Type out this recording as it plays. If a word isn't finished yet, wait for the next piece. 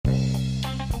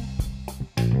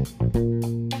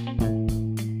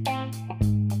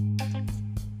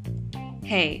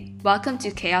Hey, welcome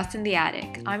to Chaos in the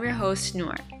Attic. I'm your host,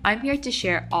 Noor. I'm here to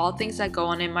share all things that go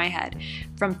on in my head,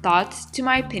 from thoughts to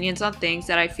my opinions on things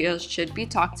that I feel should be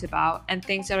talked about and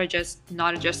things that are just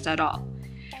not addressed at all.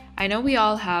 I know we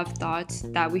all have thoughts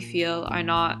that we feel are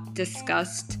not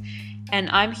discussed, and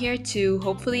I'm here to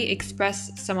hopefully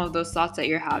express some of those thoughts that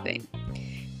you're having.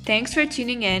 Thanks for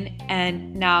tuning in,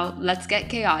 and now let's get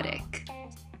chaotic.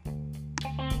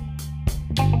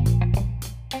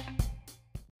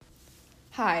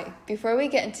 Hi, before we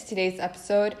get into today's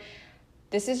episode,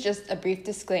 this is just a brief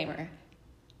disclaimer.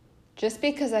 Just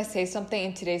because I say something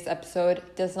in today's episode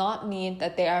does not mean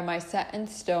that they are my set in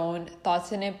stone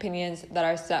thoughts and opinions that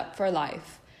are set for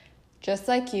life. Just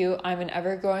like you, I'm an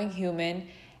ever-growing human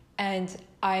and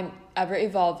I'm ever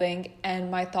evolving, and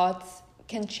my thoughts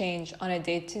can change on a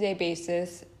day-to-day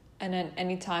basis and at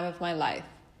any time of my life.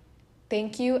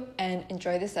 Thank you and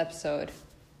enjoy this episode.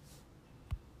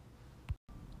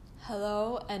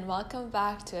 Hello and welcome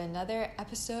back to another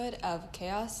episode of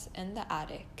Chaos in the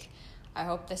Attic. I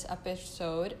hope this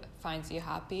episode finds you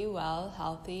happy, well,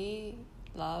 healthy,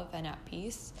 love, and at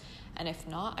peace. And if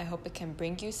not, I hope it can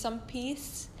bring you some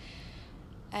peace.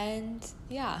 And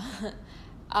yeah,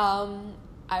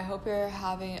 I hope you're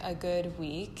having a good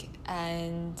week,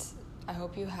 and I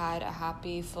hope you had a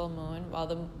happy full moon. Well,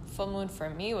 the full moon for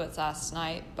me was last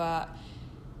night, but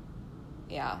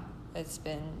yeah, it's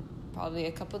been probably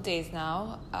a couple days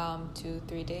now,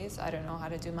 2-3 days. I don't know how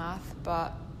to do math,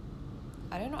 but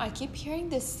I don't know. I keep hearing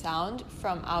this sound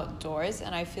from outdoors,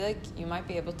 and I feel like you might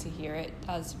be able to hear it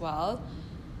as well.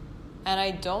 And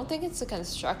I don't think it's a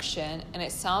construction, and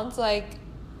it sounds like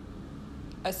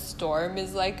a storm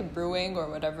is like brewing or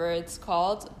whatever it's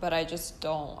called, but I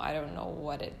don't know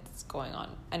what it's going on.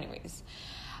 Anyways,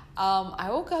 I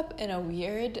woke up in a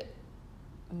weird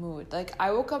mood. Like,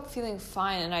 I woke up feeling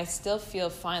fine, and I still feel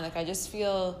fine. Like, I just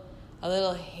feel a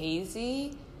little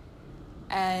hazy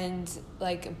and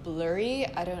like blurry.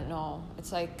 I don't know.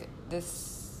 It's like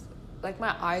this, like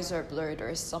my eyes are blurred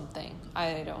or something.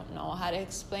 I don't know how to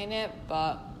explain it,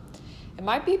 but it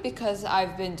might be because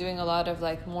I've been doing a lot of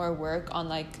like more work on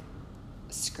like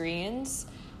screens,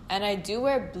 and I do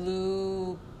wear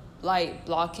blue light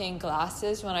blocking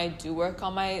glasses when I do work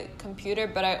on my computer,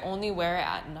 but I only wear it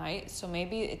at night. So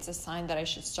maybe it's a sign that I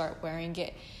should start wearing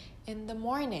it in the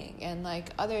morning and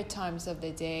like other times of the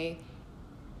day,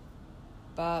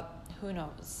 but who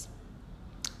knows.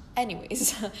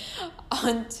 Anyways,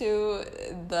 on to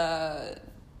the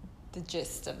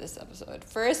gist of this episode.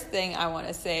 First thing I want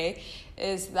to say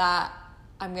is that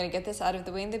I'm going to get this out of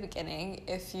the way in the beginning.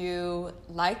 If you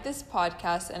like this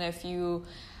podcast and if you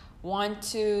want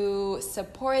to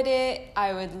support it,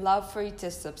 I would love for you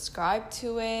to subscribe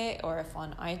to it, or if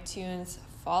on iTunes,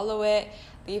 follow it,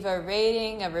 leave a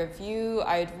rating, a review.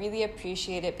 I'd really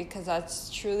appreciate it, because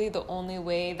that's truly the only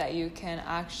way that you can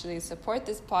actually support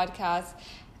this podcast,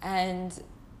 and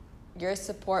your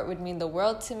support would mean the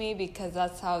world to me, because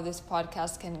that's how this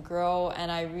podcast can grow.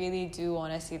 And I really do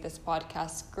want to see this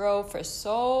podcast grow for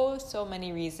so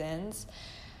many reasons.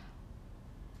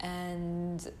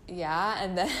 And yeah,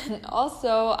 and then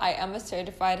also I am a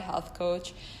certified health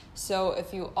coach. So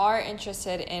if you are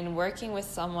interested in working with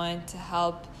someone to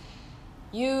help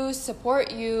you,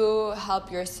 support you,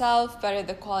 help yourself better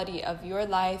the quality of your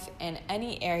life in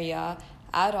any area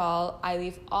at all, I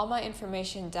leave all my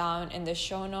information down in the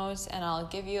show notes, and I'll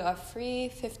give you a free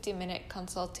 50-minute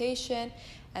consultation,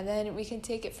 and then we can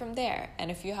take it from there. And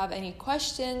if you have any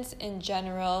questions in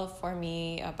general for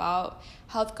me about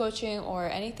health coaching or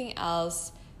anything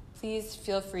else, please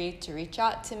feel free to reach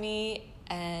out to me.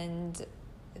 And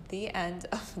the end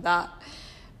of that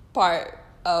part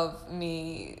of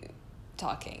me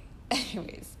talking.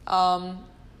 Anyways, I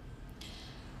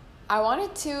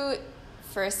wanted to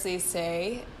firstly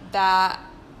say that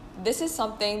this is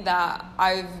something that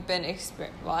I've been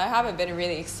I haven't been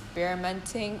really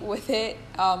experimenting with it.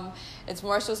 It's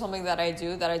more so something that I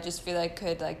do that I just feel like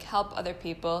could like help other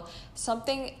people.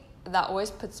 Something that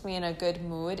always puts me in a good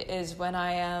mood is when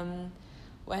I'm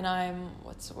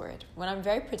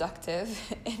very productive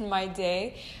in my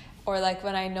day, or like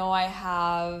when I know I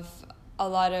have a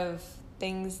lot of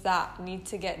things that need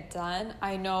to get done.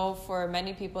 I know for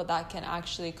many people that can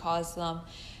actually cause them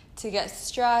to get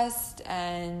stressed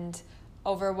and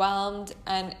overwhelmed,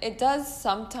 and it does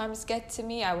sometimes get to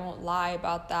me, I won't lie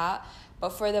about that. But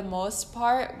for the most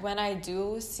part, when I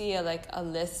do see a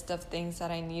list of things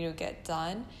that I need to get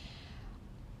done,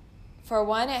 for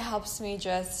one, it helps me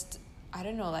just, I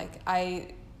don't know,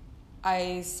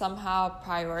 I somehow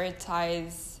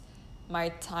prioritize my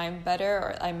time better,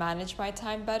 or I manage my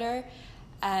time better.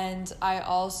 And I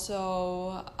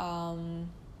also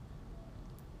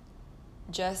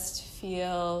just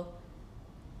feel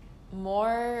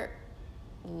more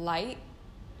light.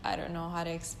 I don't know how to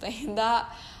explain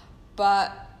that,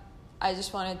 but I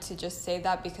just wanted to just say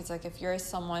that because like if you're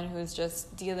someone who's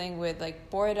just dealing with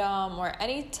like boredom or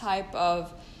any type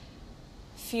of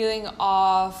feeling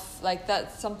off, like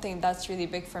that's something that's really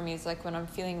big for me. Is like when I'm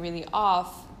feeling really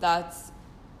off, that's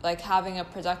like having a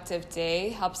productive day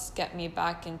helps get me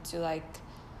back into like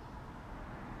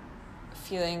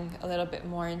feeling a little bit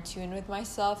more in tune with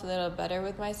myself, a little better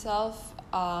with myself,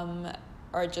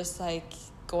 or just like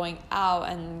going out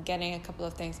and getting a couple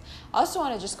of things. I also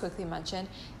want to just quickly mention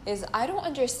is I don't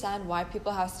understand why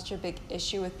people have such a big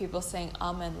issue with people saying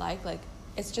and like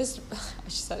it's just I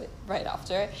just said it right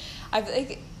after. I feel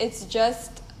like it's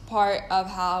just part of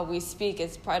how we speak.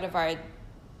 It's part of our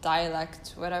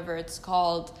dialect, whatever it's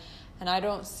called. And I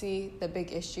don't see the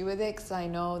big issue with it because I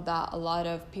know that a lot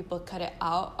of people cut it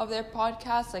out of their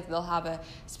podcasts. Like they'll have a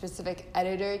specific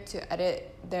editor to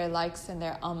edit their likes and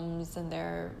their ums and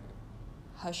their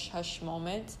hush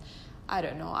moments. I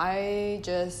don't know. I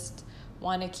just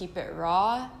want to keep it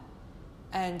raw,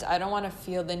 and I don't want to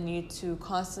feel the need to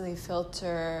constantly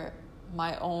filter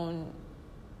my own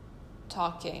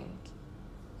talking,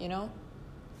 you know?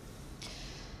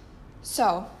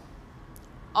 So,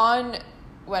 on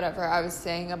whatever I was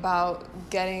saying about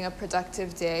getting a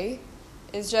productive day,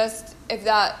 is just if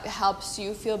that helps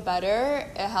you feel better,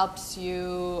 it helps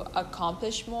you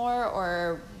accomplish more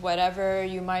or whatever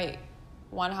you might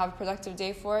want to have a productive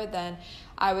day for, then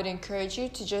I would encourage you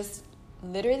to just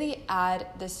literally add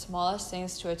the smallest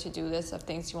things to a to-do list of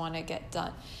things you want to get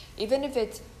done. Even if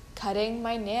it's cutting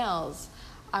my nails,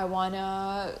 I want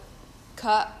to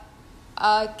cut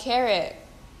a carrot,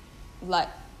 like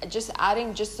just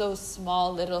adding just those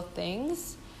small little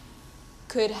things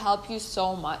could help you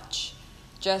so much.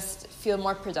 Just feel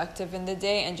more productive in the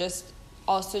day and just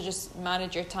also just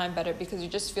manage your time better because you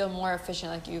just feel more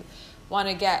efficient. Like you want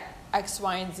to get X,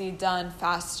 Y, and Z done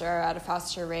faster at a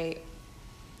faster rate.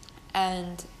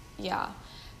 And yeah,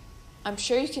 I'm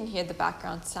sure you can hear the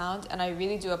background sound, and I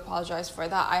really do apologize for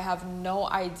that. I have no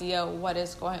idea what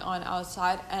is going on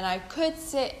outside, and I could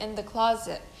sit in the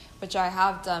closet, which I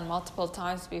have done multiple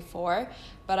times before,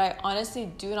 but I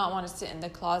honestly do not want to sit in the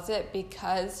closet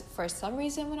because for some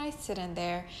reason when I sit in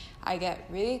there, I get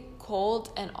really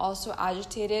cold and also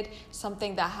agitated.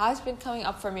 Something that has been coming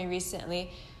up for me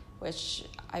recently, which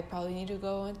I probably need to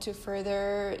go into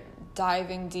further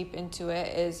diving deep into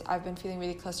it, is I've been feeling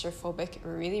really claustrophobic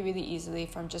really, really easily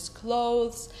from just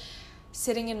clothes,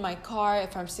 sitting in my car.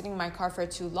 If I'm sitting in my car for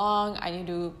too long, I need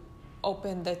to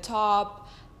open the top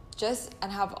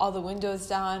and have all the windows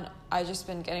down. I've just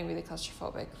been getting really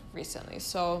claustrophobic recently.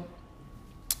 So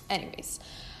anyways,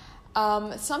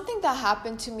 something that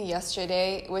happened to me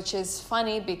yesterday, which is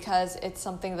funny because it's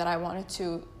something that I wanted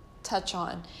to touch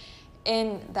on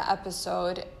in the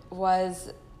episode,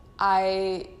 was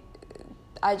I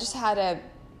just had a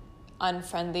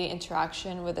unfriendly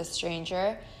interaction with a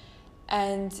stranger,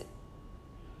 and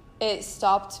it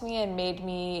stopped me and made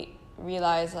me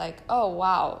realize like, oh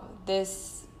wow,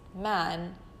 this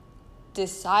man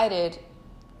decided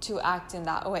to act in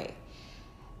that way.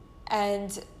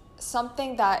 And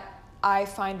something that I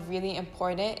find really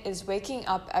important is waking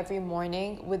up every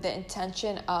morning with the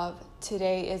intention of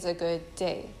today is a good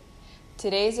day.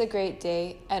 Today is a great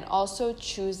day, and also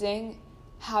choosing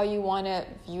how you want to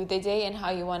view the day and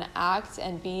how you want to act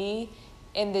and be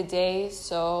in the day.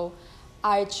 So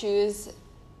I choose,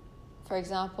 for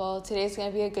example, today's going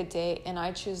to be a good day, and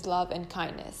I choose love and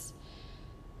kindness.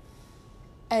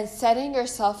 And setting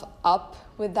yourself up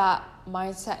with that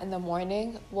mindset in the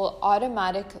morning will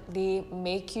automatically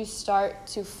make you start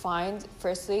to find,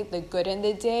 firstly, the good in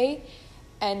the day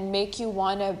and make you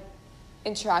want to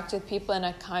interact with people in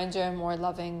a kinder and more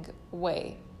loving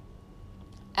way.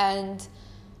 And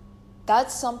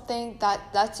that's something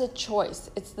that's a choice.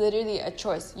 It's literally a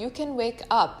choice. You can wake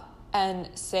up and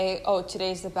say, oh,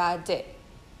 today's a bad day.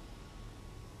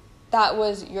 That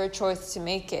was your choice to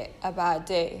make it a bad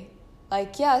day.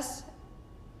 Like, yes,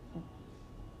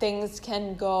 things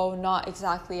can go not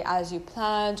exactly as you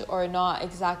planned or not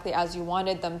exactly as you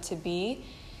wanted them to be.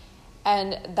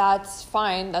 And that's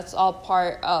fine. That's all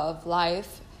part of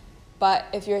life. But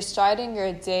if you're starting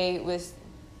your day with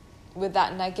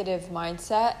that negative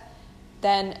mindset,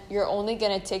 then you're only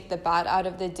going to take the bad out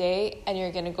of the day and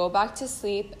you're going to go back to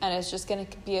sleep, and it's just going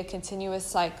to be a continuous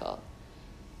cycle.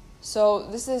 So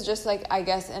this is just like, I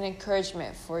guess, an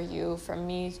encouragement for you, from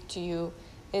me to you,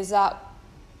 is that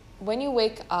when you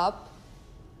wake up,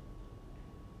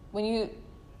 when you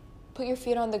put your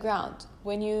feet on the ground,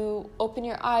 when you open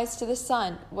your eyes to the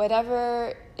sun,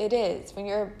 whatever it is, when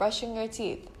you're brushing your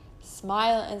teeth,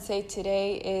 smile and say,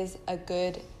 today is a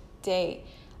good day.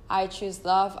 I choose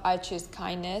love, I choose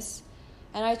kindness,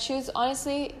 and I choose,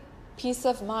 honestly, peace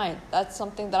of mind. That's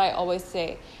something that I always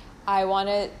say.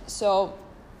 So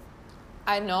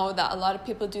I know that a lot of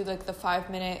people do like the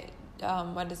 5-minute, the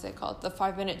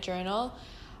 5-minute journal.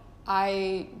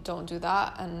 I don't do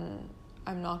that, and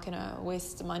I'm not gonna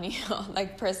waste money.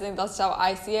 Like, personally, that's how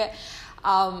I see it.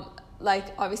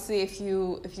 Like, obviously, if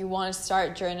you want to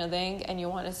start journaling and you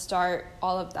want to start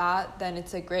all of that, then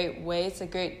it's a great way. It's a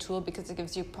great tool because it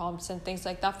gives you prompts and things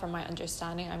like that, from my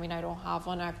understanding. I mean, I don't have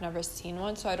one. I've never seen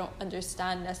one, so I don't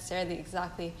understand necessarily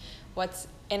exactly what's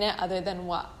in it other than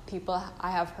what people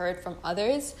I have heard from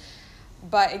others.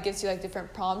 But it gives you like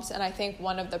different prompts, and I think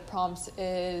one of the prompts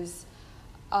is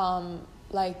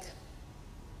like,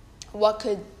 what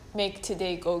could make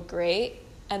today go great?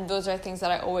 And those are things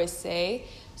that I always say.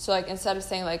 So like, instead of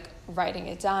saying like writing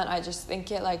it down, I just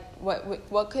think it like,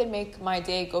 what could make my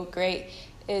day go great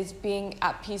is being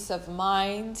at peace of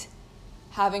mind,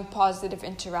 having positive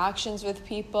interactions with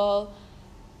people,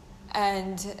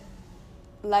 and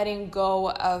letting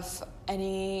go of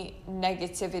any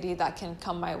negativity that can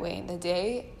come my way in the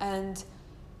day, and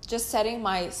just setting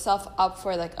myself up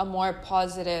for like a more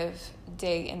positive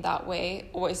day in that way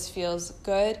always feels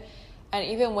good. And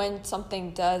even when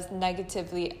something does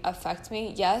negatively affect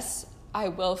me, yes, I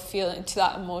will feel into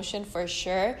that emotion for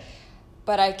sure,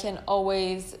 but I can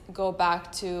always go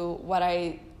back to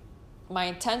my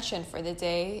intention for the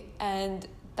day, and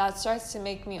that starts to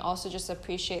make me also just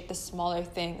appreciate the smaller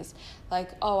things. Like,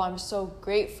 oh, I'm so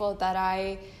grateful that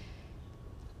I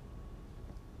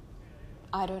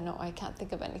don't know, I can't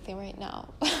think of anything right now,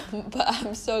 but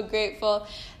I'm so grateful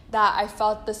that I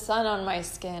felt the sun on my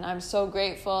skin. I'm so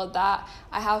grateful that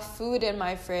I have food in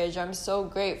my fridge. I'm so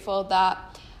grateful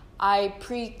that I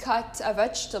pre-cut a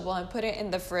vegetable and put it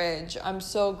in the fridge. I'm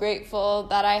so grateful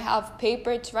that I have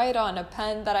paper to write on, a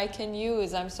pen that I can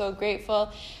use. I'm so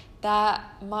grateful that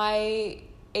my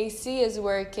AC is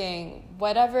working,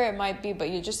 whatever it might be.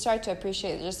 But you just start to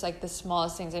appreciate just like the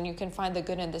smallest things, and you can find the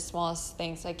good in the smallest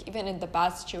things. Like, even in the bad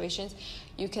situations,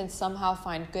 you can somehow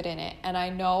find good in it. And I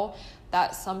know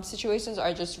that some situations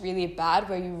are just really bad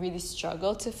where you really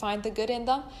struggle to find the good in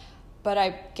them, but I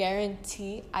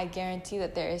guarantee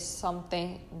that there is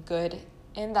something good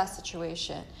in that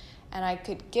situation. And I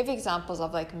could give examples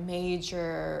of like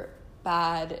major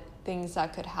bad things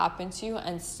that could happen to you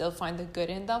and still find the good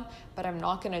in them, but I'm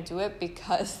not going to do it,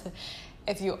 because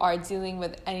if you are dealing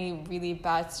with any really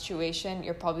bad situation,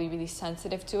 you're probably really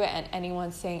sensitive to it, and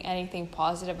anyone saying anything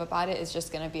positive about it is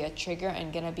just going to be a trigger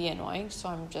and going to be annoying. So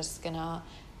I'm just going to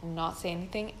not say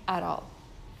anything at all.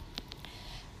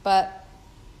 But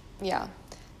yeah,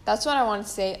 that's what I want to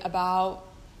say about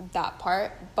that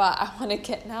part. But I want to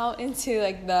get now into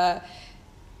like the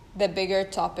bigger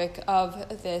topic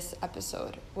of this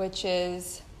episode, which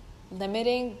is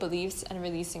limiting beliefs and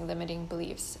releasing limiting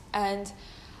beliefs. And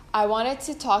I wanted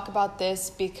to talk about this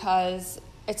because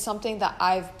it's something that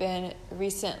I've been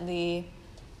recently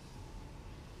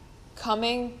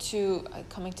coming to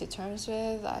terms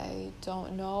with. I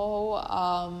don't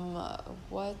know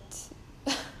what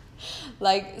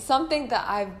like something that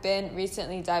I've been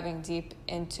recently diving deep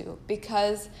into,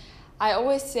 because I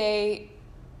always say,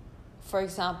 for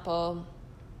example,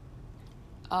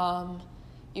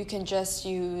 you can just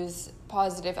use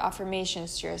positive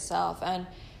affirmations to yourself and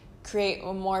create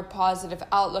a more positive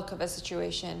outlook of a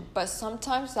situation. But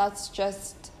sometimes that's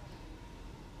just,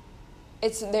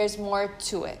 there's more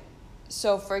to it.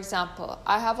 So, for example,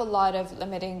 I have a lot of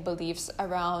limiting beliefs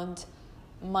around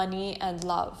money and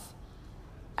love.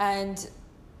 And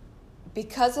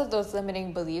because of those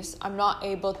limiting beliefs, I'm not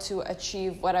able to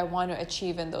achieve what I want to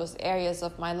achieve in those areas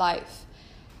of my life.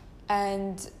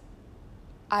 And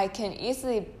I can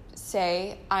easily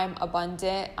say I'm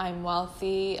abundant, I'm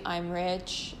wealthy, I'm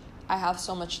rich, I have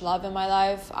so much love in my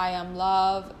life, I am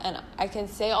love, and I can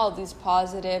say all these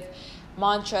positive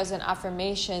mantras and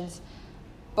affirmations,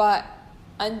 but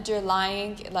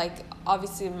underlying, like,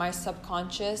 obviously in my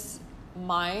subconscious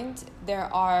mind,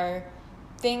 there are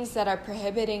things that are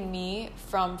prohibiting me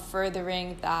from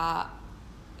furthering that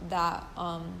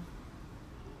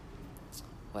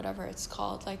whatever it's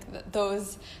called, like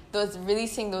those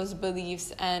releasing those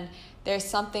beliefs. And there's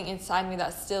something inside me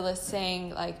that still is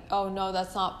saying like, oh no,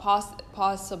 that's not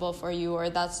possible for you, or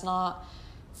that's not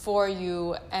for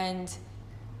you. And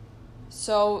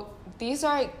so these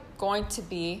are going to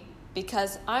be,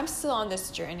 because I'm still on this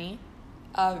journey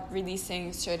of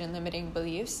releasing certain limiting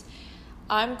beliefs,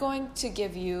 I'm going to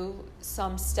give you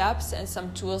some steps and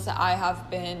some tools that I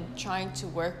have been trying to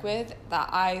work with that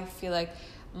I feel like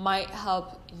might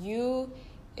help you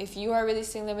if you are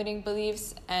releasing limiting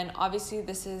beliefs. And obviously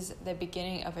this is the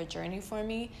beginning of a journey for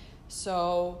me,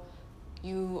 so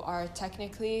you are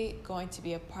technically going to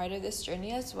be a part of this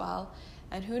journey as well,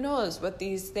 and who knows what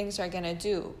these things are going to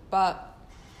do. But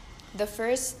the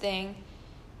first thing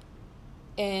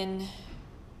in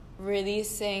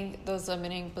releasing those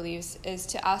limiting beliefs is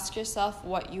to ask yourself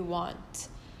what you want.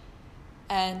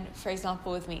 And for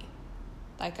example, with me,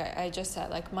 like I just said,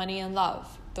 like money and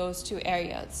love, those two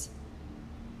areas.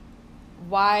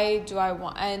 Why do I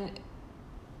want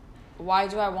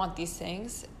these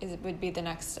things? It would be the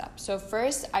next step. So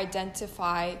first,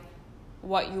 identify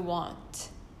what you want.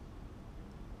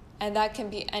 And that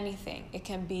can be anything. It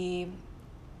can be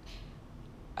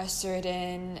a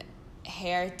certain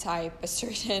hair type, a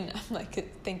certain, I'm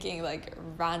like thinking like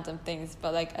random things,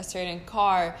 but like a certain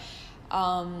car.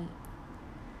 You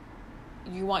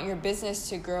want your business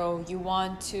to grow. You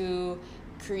want to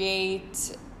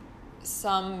create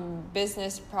some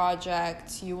business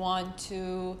project. You want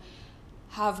to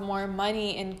have more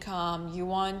money income. You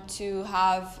want to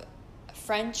have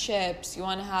friendships. You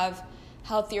want to have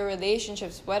healthier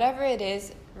relationships. Whatever it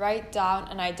is, write down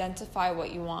and identify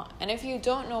what you want. And if you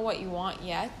don't know what you want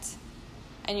yet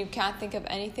and you can't think of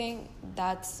anything,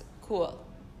 that's cool.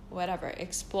 Whatever,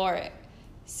 explore it.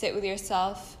 Sit with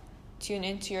yourself, tune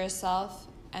into yourself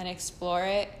and explore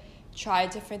it. Try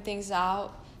different things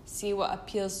out. See what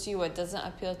appeals to you, what doesn't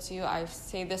appeal to you. I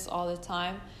say this all the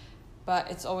time,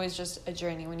 but it's always just a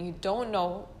journey. When you don't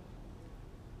know,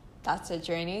 that's a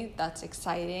journey, that's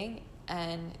exciting,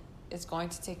 and it's going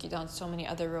to take you down so many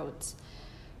other roads.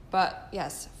 But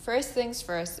yes, first things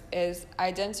first is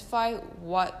identify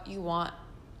what you want.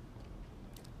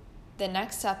 The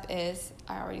next step is,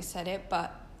 I already said it,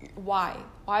 but why?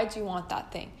 Why do you want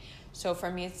that thing? So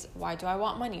for me, it's why do I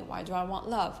want money? Why do I want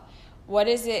love? What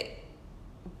is it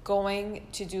going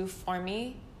to do for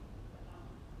me?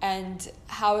 And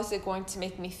how is it going to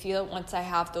make me feel once I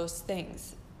have those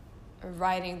things?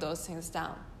 Writing those things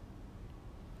down.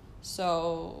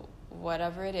 So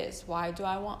whatever it is, why do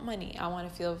I want money? I want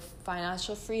to feel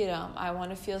financial freedom. I want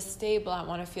to feel stable. I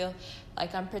want to feel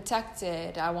like I'm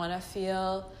protected. I want to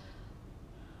feel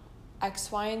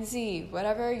X, Y, and Z.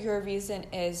 Whatever your reason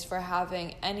is for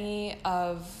having any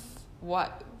of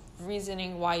what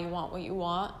reasoning why you want what you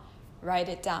want, write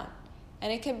it down.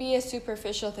 And it can be a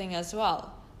superficial thing as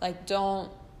well. Like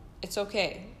it's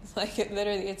okay. Like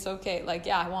literally it's okay. Like,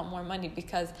 yeah, I want more money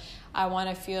because I want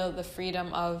to feel the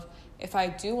freedom of, if I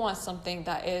do want something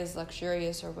that is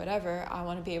luxurious or whatever, I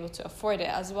want to be able to afford it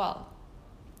as well.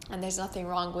 And there's nothing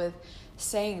wrong with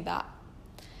saying that.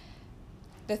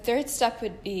 The third step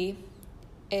would be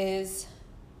here's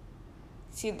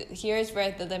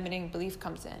where the limiting belief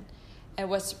comes in. And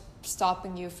what's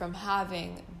stopping you from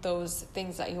having those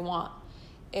things that you want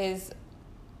is,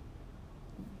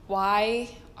 why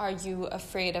are you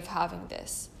afraid of having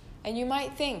this? And you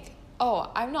might think, oh,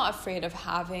 I'm not afraid of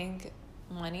having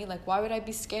money. Like, why would I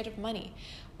be scared of money?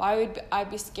 Why would I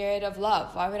be scared of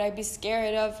love? Why would I be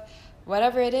scared of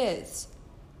whatever it is?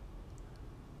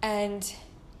 And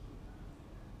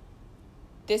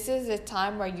this is a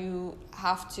time where you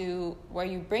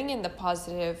bring in the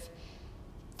positive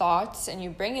thoughts and you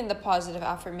bring in the positive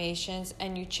affirmations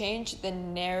and you change the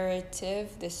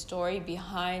narrative, the story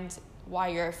behind why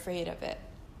you're afraid of it.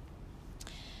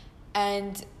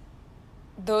 And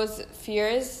those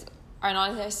fears are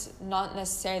not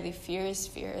necessarily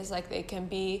fears. Like, they can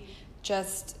be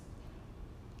just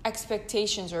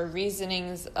expectations or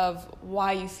reasonings of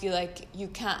why you feel like you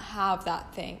can't have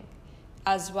that thing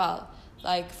as well.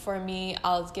 Like for me,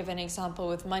 I'll give an example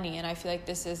with money, and I feel like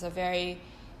this is a very,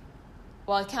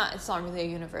 it's not really a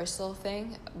universal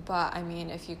thing, but I mean,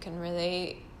 if you can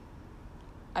relate,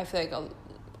 I feel like a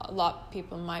lot of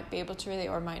people might be able to relate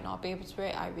or might not be able to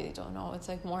relate. I really don't know. It's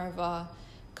like more of a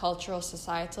cultural,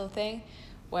 societal thing,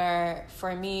 where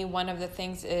for me, one of the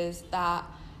things is that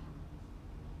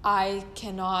I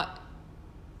cannot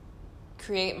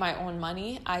create my own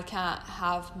money. I can't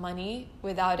have money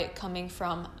without it coming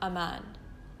from a man.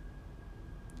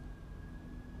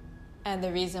 And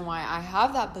the reason why I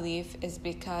have that belief is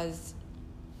because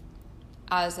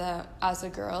as a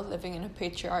girl living in a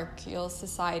patriarchal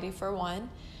society, for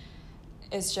one,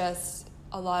 it's just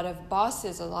a lot of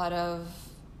bosses, a lot of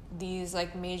these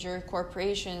like major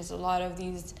corporations, a lot of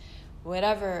these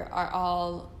whatever are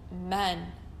all men.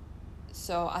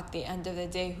 So at the end of the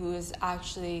day,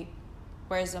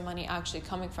 where's the money actually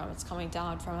coming from? It's coming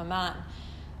down from a man.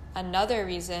 Another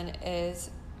reason is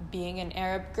being an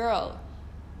Arab girl.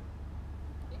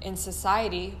 in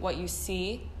society, what you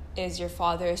see is your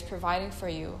father is providing for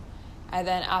you. And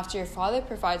then after your father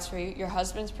provides for you, your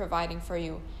husband's providing for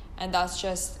you. And that's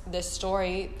just the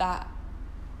story that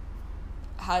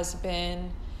has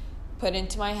been put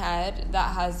into my head,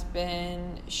 that has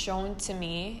been shown to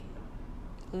me,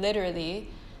 literally.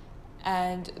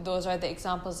 And those are the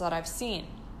examples that I've seen.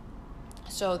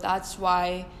 So that's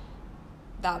why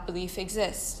that belief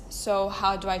exists. So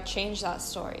how do I change that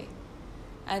story?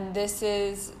 And this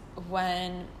is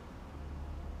when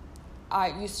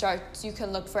you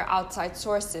can look for outside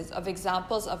sources of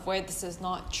examples of where this is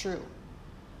not true.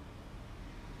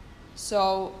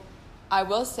 So I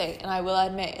will say, and I will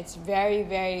admit, it's very,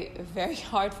 very, very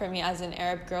hard for me as an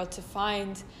Arab girl to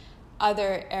find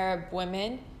other Arab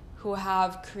women who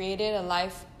have created a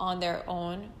life on their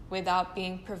own without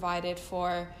being provided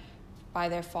for by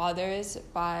their fathers,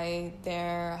 by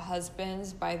their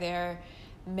husbands, by their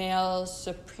male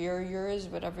superiors,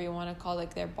 whatever you want to call,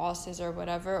 like their bosses or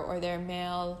whatever, or their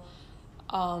male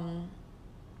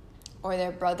or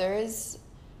their brothers.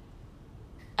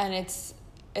 And it's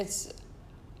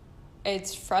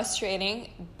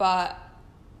frustrating, but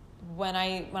when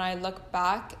I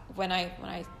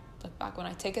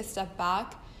take a step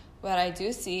back, what I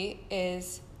do see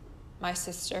is my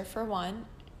sister, for one.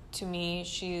 To me,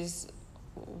 she's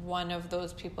one of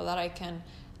those people that I can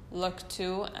look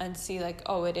to and see, like,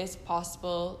 oh, it is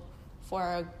possible for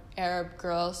an Arab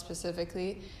girl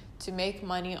specifically to make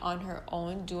money on her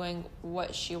own doing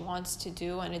what she wants to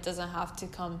do, and it doesn't have to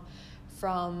come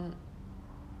from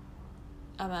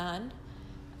a man.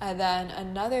 And then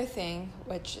another thing,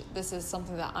 which this is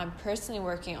something that I'm personally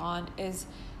working on, is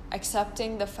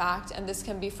accepting the fact, and this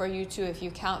can be for you too if you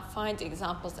can't find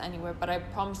examples anywhere, but I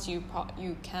promise you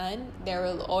can. There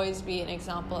will always be an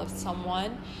example of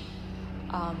someone.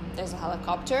 There's a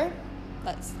helicopter.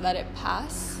 Let's let it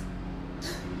pass.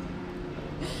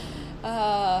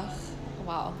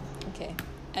 Wow. Okay.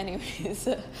 Anyways,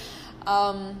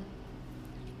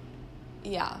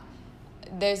 yeah.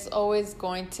 There's always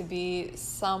going to be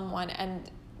someone,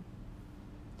 and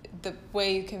the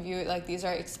way you can view it, like, these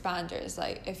are expanders.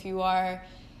 Like, if you are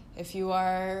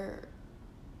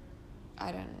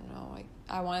I don't know, like,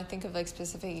 I want to think of like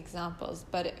specific examples,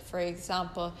 but for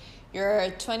example, you're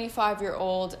a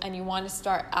 25-year-old and you want to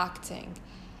start acting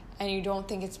and you don't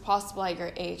think it's possible at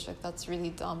your age. Like, that's really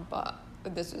dumb, but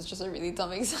this was just a really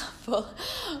dumb example.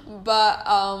 But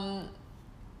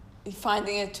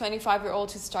finding a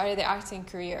 25-year-old who started their acting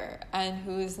career and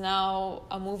who is now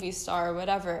a movie star or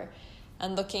whatever,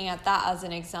 and looking at that as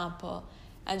an example,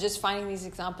 and just finding these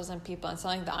examples in people. And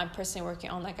something that I'm personally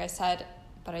working on, like I said,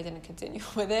 but I didn't continue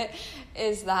with it,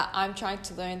 is that I'm trying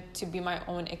to learn to be my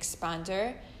own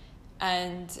expander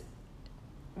and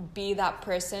be that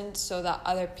person so that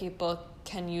other people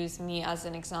can use me as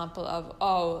an example of,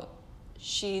 oh,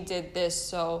 she did this,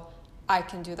 so I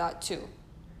can do that too.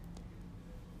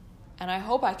 And I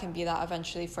hope I can be that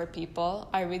eventually for people.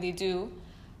 I really do.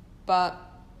 But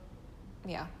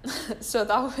yeah. So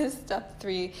that was step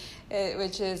 3,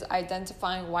 which is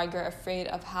identifying why you're afraid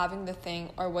of having the thing,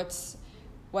 or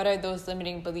what are those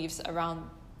limiting beliefs around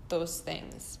those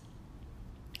things.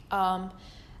 And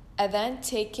then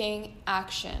taking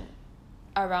action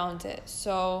around it.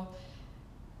 So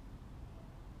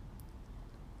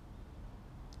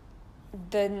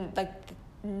then, like,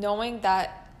 knowing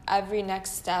that every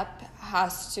next step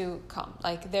has to come.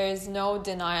 Like, there is no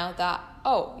denial that,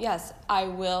 oh, yes, I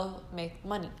will make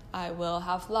money. I will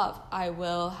have love. I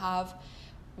will have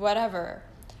whatever.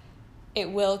 It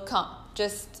will come.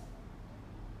 Just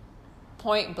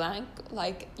point blank,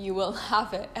 like, you will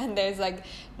have it. And there's, like,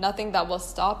 nothing that will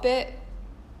stop it.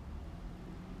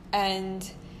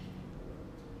 And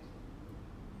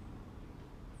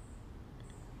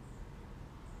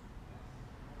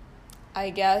I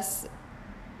guess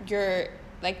you're,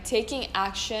 like, taking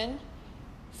action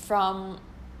from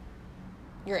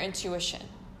your intuition,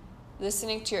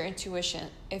 listening to your intuition.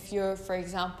 If you're, for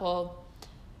example,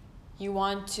 you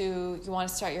want to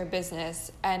start your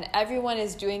business and everyone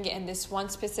is doing it in this one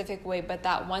specific way, but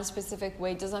that one specific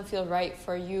way doesn't feel right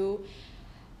for you,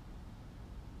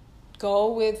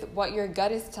 go with what your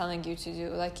gut is telling you to do.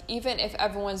 Like, even if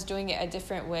everyone's doing it a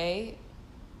different way,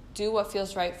 do what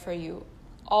feels right for you.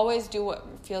 Always do what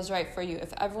feels right for you.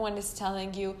 If everyone is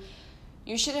telling you,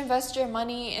 you should invest your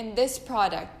money in this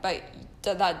product, but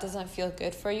that doesn't feel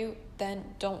good for you, then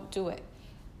don't do it.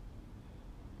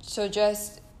 So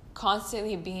just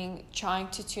constantly trying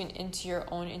to tune into your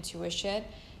own intuition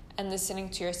and listening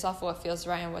to yourself, what feels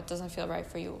right and what doesn't feel right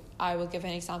for you. I will give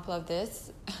an example of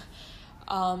this.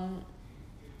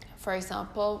 For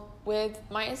example, with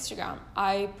my Instagram,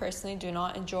 I personally do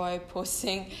not enjoy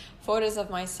posting photos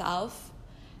of myself,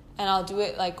 and I'll do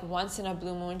it like once in a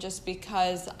blue moon just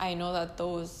because I know that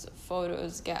those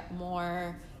photos get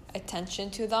more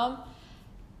attention to them,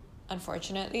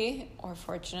 unfortunately, or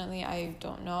fortunately, I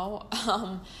don't know.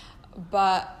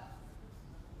 But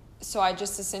so I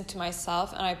just listen to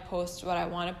myself and I post what I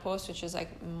want to post, which is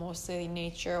like mostly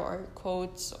nature or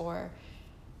quotes or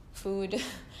food.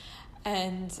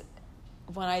 And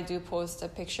when I do post a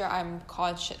picture, I'm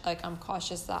cautious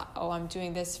that, I'm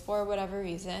doing this for whatever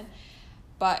reason.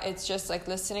 But it's just like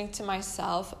listening to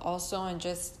myself also, and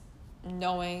just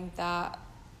knowing that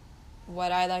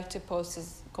what I like to post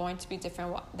is going to be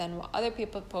different than what other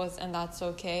people post, and that's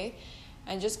okay.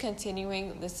 And just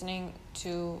continuing listening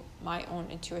to my own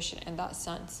intuition in that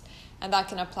sense. And that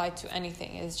can apply to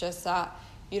anything. It's just that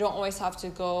you don't always have to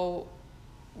go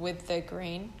with the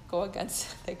grain, go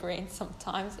against the grain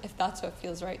sometimes, if that's what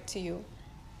feels right to you.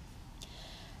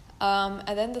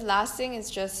 And then the last thing is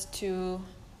just to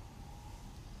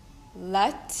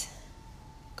let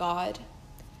God,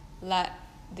 let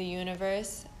the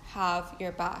universe have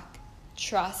your back.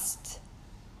 Trust,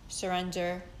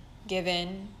 surrender, give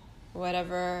in,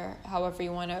 however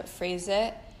you want to phrase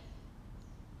it,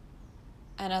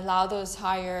 and allow those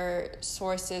higher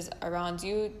sources around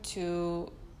you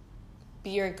to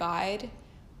be your guide,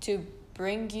 to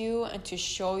bring you and to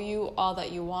show you all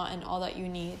that you want and all that you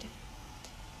need.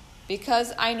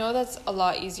 Because I know that's a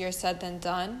lot easier said than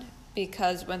done,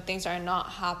 because when things are not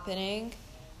happening,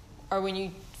 or when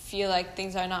you feel like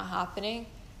things are not happening,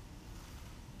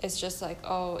 it's just like,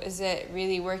 oh, is it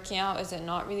really working out? Is it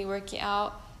not really working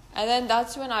out? And then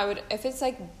that's when I would, if it's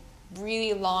like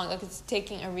really long, like it's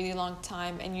taking a really long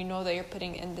time, and you know that you're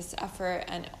putting in this effort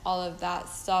and all of that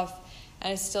stuff,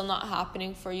 and it's still not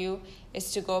happening for you,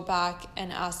 is to go back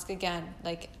and ask again,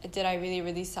 like, did I really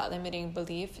release that limiting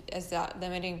belief? Is that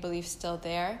limiting belief still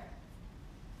there?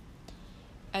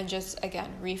 And just,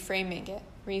 again, reframing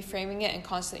it and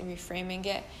constantly reframing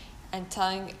it, and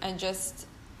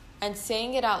and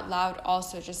saying it out loud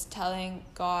also, just telling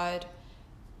God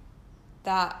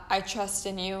that I trust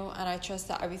in you, and I trust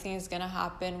that everything is going to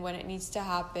happen when it needs to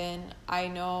happen. I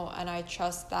know, and I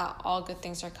trust that all good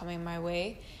things are coming my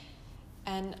way.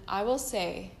 And I will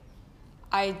say,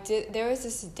 there was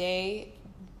this day,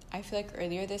 I feel like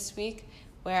earlier this week,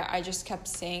 where I just kept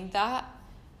saying that,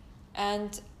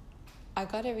 and I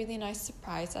got a really nice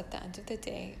surprise at the end of the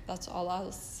day. That's all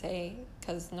I'll say,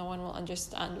 because no one will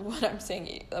understand what I'm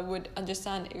saying. I would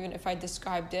understand even if I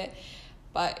described it.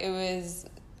 But it was,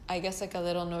 I guess, like a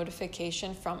little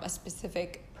notification from a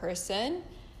specific person,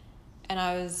 and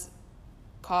I was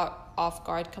caught off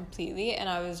guard completely, and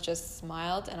I was just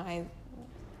smiled, and I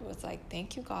was like,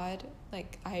 thank you, God.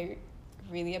 Like, I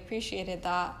really appreciated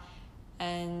that,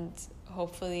 and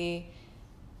hopefully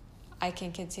I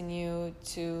can continue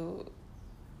to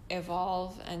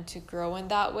evolve and to grow in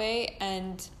that way.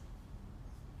 And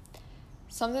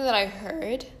something that I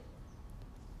heard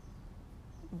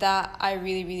that I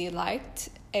really, really liked,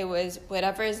 it was,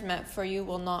 whatever is meant for you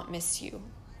will not miss you.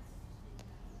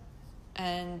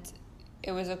 And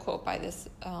it was a quote by this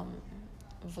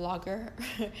vlogger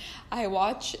I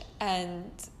watch, and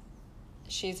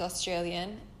she's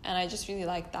Australian, and I just really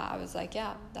like that. I was like,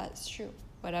 yeah, that's true.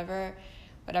 Whatever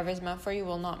is meant for you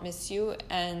will not miss you,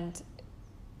 and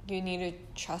you need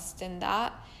to trust in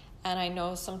that. And I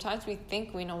know sometimes we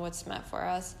think we know what's meant for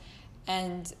us,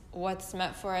 and what's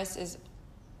meant for us is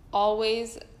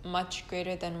always much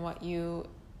greater than what you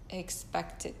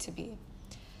expect it to be.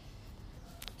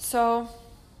 So,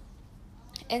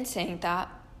 in saying that,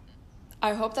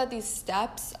 I hope that these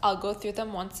steps, I'll go through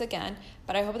them once again,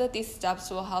 but I hope that these steps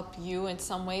will help you in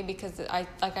some way, because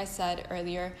like I said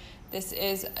earlier, this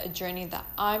is a journey that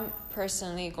I'm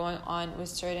personally going on with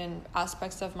certain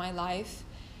aspects of my life,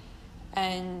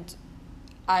 and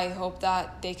I hope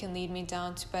that they can lead me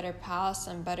down to better paths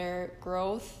and better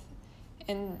growth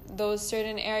in those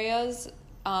certain areas.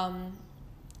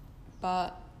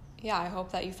 But yeah, I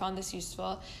hope that you found this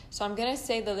useful. So I'm going to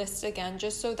say the list again,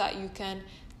 just so that you can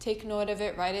take note of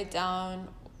it, write it down,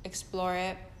 explore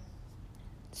it.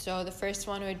 So the first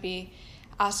one would be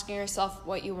asking yourself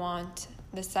what you want.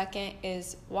 The second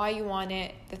is why you want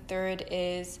it. The third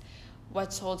is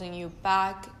what's holding you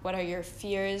back. What are your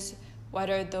fears?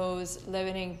 What are those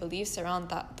limiting beliefs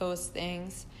around those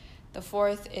things? The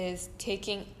fourth is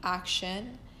taking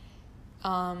action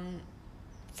from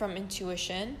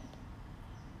intuition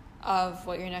of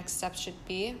what your next step should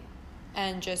be,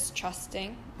 and just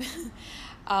trusting.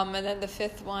 And then the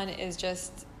fifth one is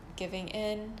just giving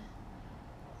in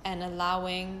and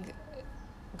allowing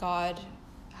God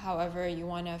however you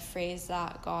want to phrase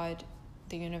that, God,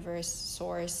 the universe,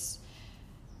 source,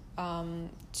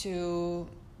 to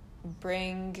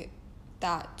bring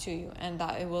that to you, and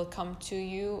that it will come to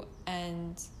you.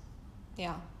 And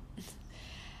yeah.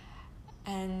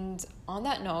 And on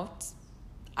that note,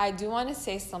 I do want to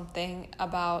say something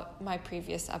about my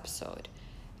previous episode.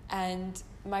 And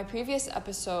my previous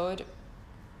episode,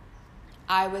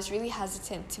 I was really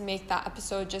hesitant to make that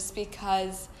episode just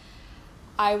because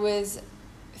I was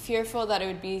fearful that it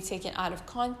would be taken out of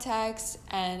context,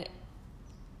 and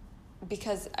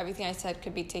because everything I said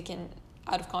could be taken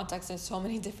out of context in so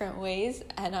many different ways,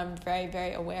 and I'm very,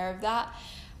 very aware of that.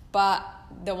 But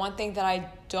the one thing that I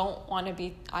don't want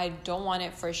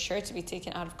it for sure to be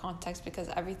taken out of context, because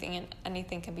everything and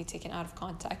anything can be taken out of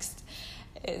context,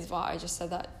 is wow, I just said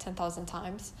that 10,000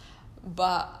 times.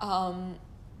 But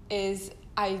is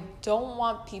I don't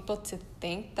want people to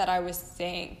think that I was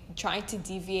trying to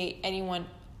deviate anyone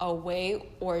away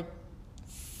or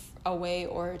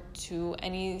to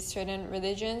any certain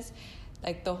religions.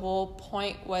 Like, the whole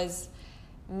point was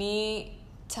me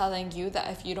telling you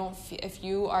that if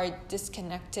you are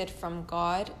disconnected from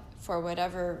God for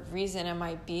whatever reason it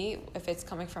might be, if it's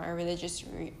coming from a religious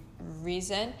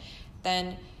reason,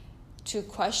 then to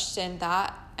question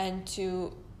that, and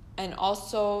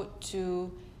also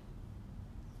to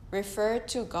refer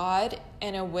to God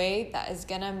in a way that is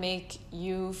gonna make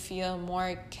you feel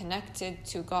more connected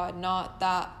to God. Not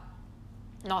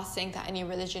saying that any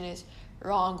religion is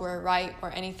wrong or right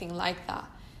or anything like that,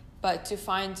 but to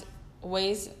find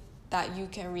ways that you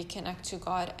can reconnect to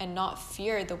God and not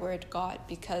fear the word God,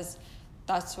 because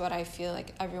that's what I feel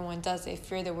like everyone does. They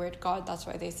fear the word God. That's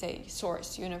why they say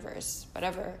source, universe,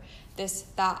 whatever, this,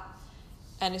 that.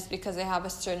 And it's because they have a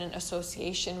certain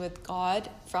association with God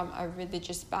from a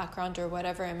religious background or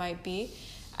whatever it might be.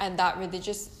 And that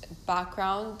religious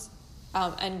background,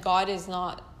 and God is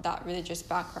not that religious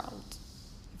background,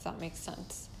 if that makes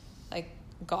sense. Like,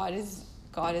 God is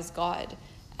God.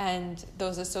 And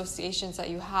those associations that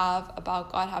you have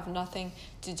about God have nothing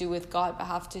to do with God, but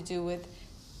have to do with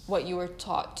what you were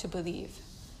taught to believe.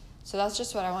 So that's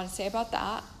just what I want to say about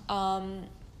that.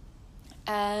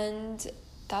 And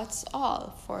that's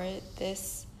all for the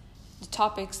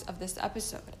topics of this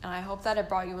episode. And I hope that it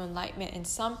brought you enlightenment in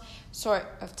some sort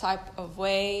of type of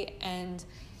way, and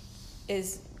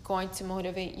is going to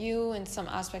motivate you in some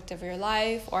aspect of your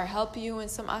life, or help you in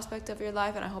some aspect of your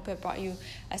life. And I hope it brought you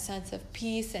a sense of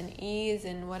peace and ease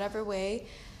in whatever way.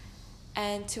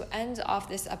 And to end off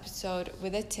this episode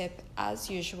with a tip, as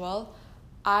usual,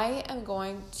 I am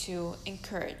going to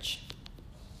encourage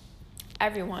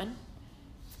everyone,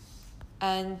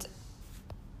 and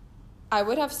I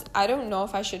don't know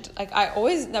if I should, I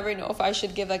always never know if I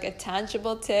should give a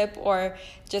tangible tip or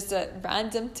just a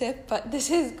random tip, but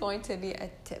this is going to be a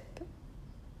tip,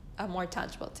 a more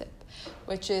tangible tip,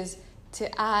 which is to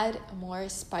add more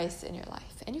spice in your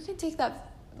life. And you can take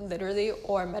that literally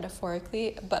or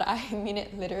metaphorically, but I mean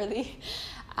it literally.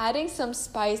 Adding some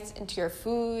spice into your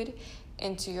food,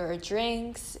 into your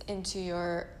drinks, into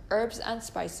your herbs and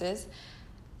spices,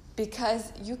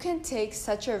 because you can take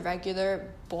such a regular,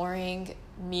 boring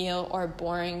meal or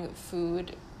boring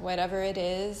food, whatever it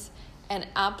is, and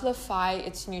amplify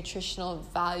its nutritional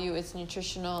value, its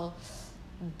nutritional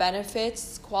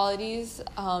benefits, qualities,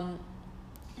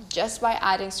 just by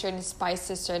adding certain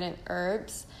spices, certain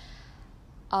herbs.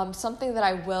 Something that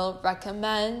I will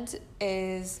recommend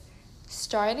is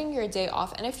starting your day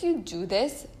off. And if you do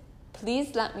this,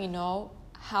 please let me know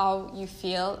how you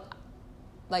feel.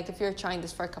 If you're trying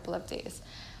this for a couple of days,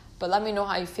 but let me know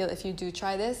how you feel if you do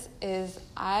try this. Is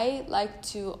I like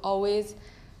to always,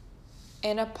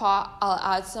 in a pot,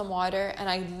 I'll add some water, and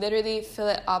I literally fill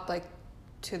it up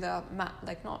to the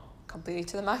not completely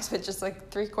to the max, but just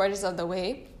 3/4 of the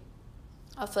way.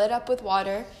 I'll fill it up with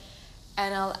water,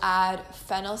 and I'll add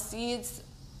fennel seeds,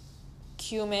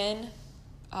 cumin,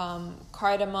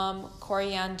 cardamom,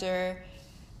 coriander,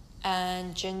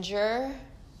 and ginger.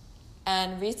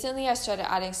 And recently I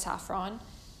started adding saffron,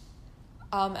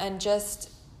 and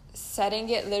just setting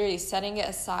it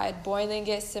aside, boiling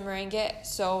it, simmering it,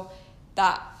 so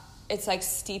that it's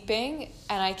steeping,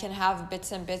 and I can have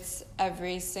bits and bits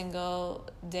every single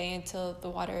day until the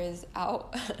water is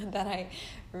out. Then I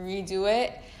redo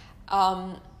it,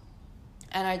 and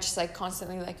I just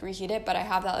constantly reheat it. But I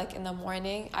have that in the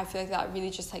morning. I feel that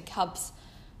really just helps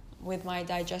with my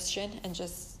digestion, and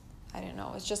just, I don't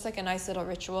know, it's just a nice little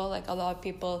ritual. A lot of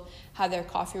people have their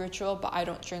coffee ritual, but I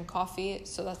don't drink coffee,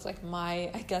 so that's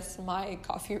my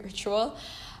coffee ritual.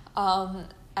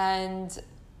 And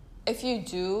if you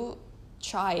do,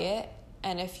 try it.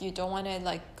 And if you don't want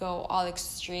to go all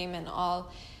extreme and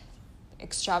all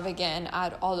extravagant and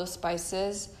add all those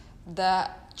spices. The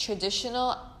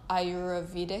traditional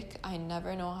Ayurvedic, I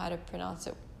never know how to pronounce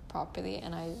it properly,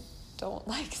 and I don't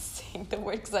like saying the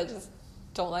word because I just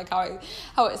don't like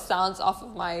how it sounds off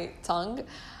of my tongue,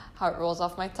 how it rolls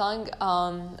off my tongue,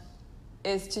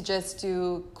 is to just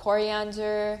do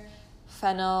coriander,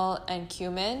 fennel, and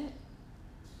cumin,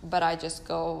 but I just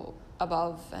go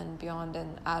above and beyond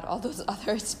and add all those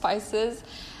other spices.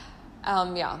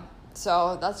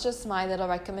 So that's just my little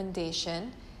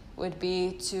recommendation, would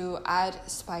be to add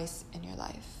spice in your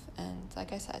life. And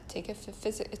like I said, take it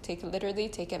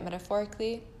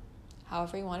metaphorically,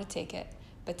 however you want to take it,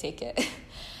 but take it.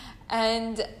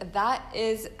 And that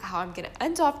is how I'm going to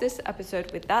end off this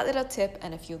episode, with that little tip.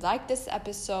 And if you like this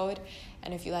episode,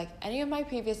 and if you like any of my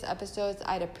previous episodes,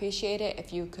 I'd appreciate it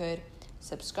if you could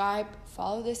subscribe,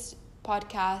 follow this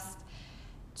podcast,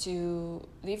 to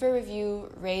leave a review,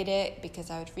 rate it, because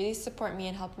that would really support me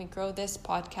and help me grow this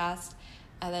podcast.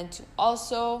 And then to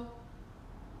also,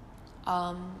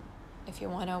 if you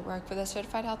want to work with a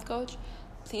certified health coach,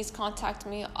 please contact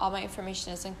me. All my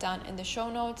information is linked down in the show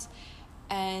notes.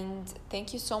 And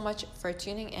thank you so much for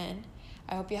tuning in.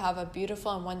 I hope you have a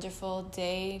beautiful and wonderful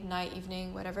day, night,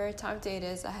 evening, whatever time of day it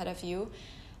is ahead of you.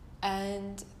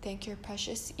 And thank your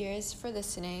precious ears for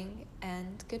listening.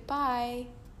 And goodbye.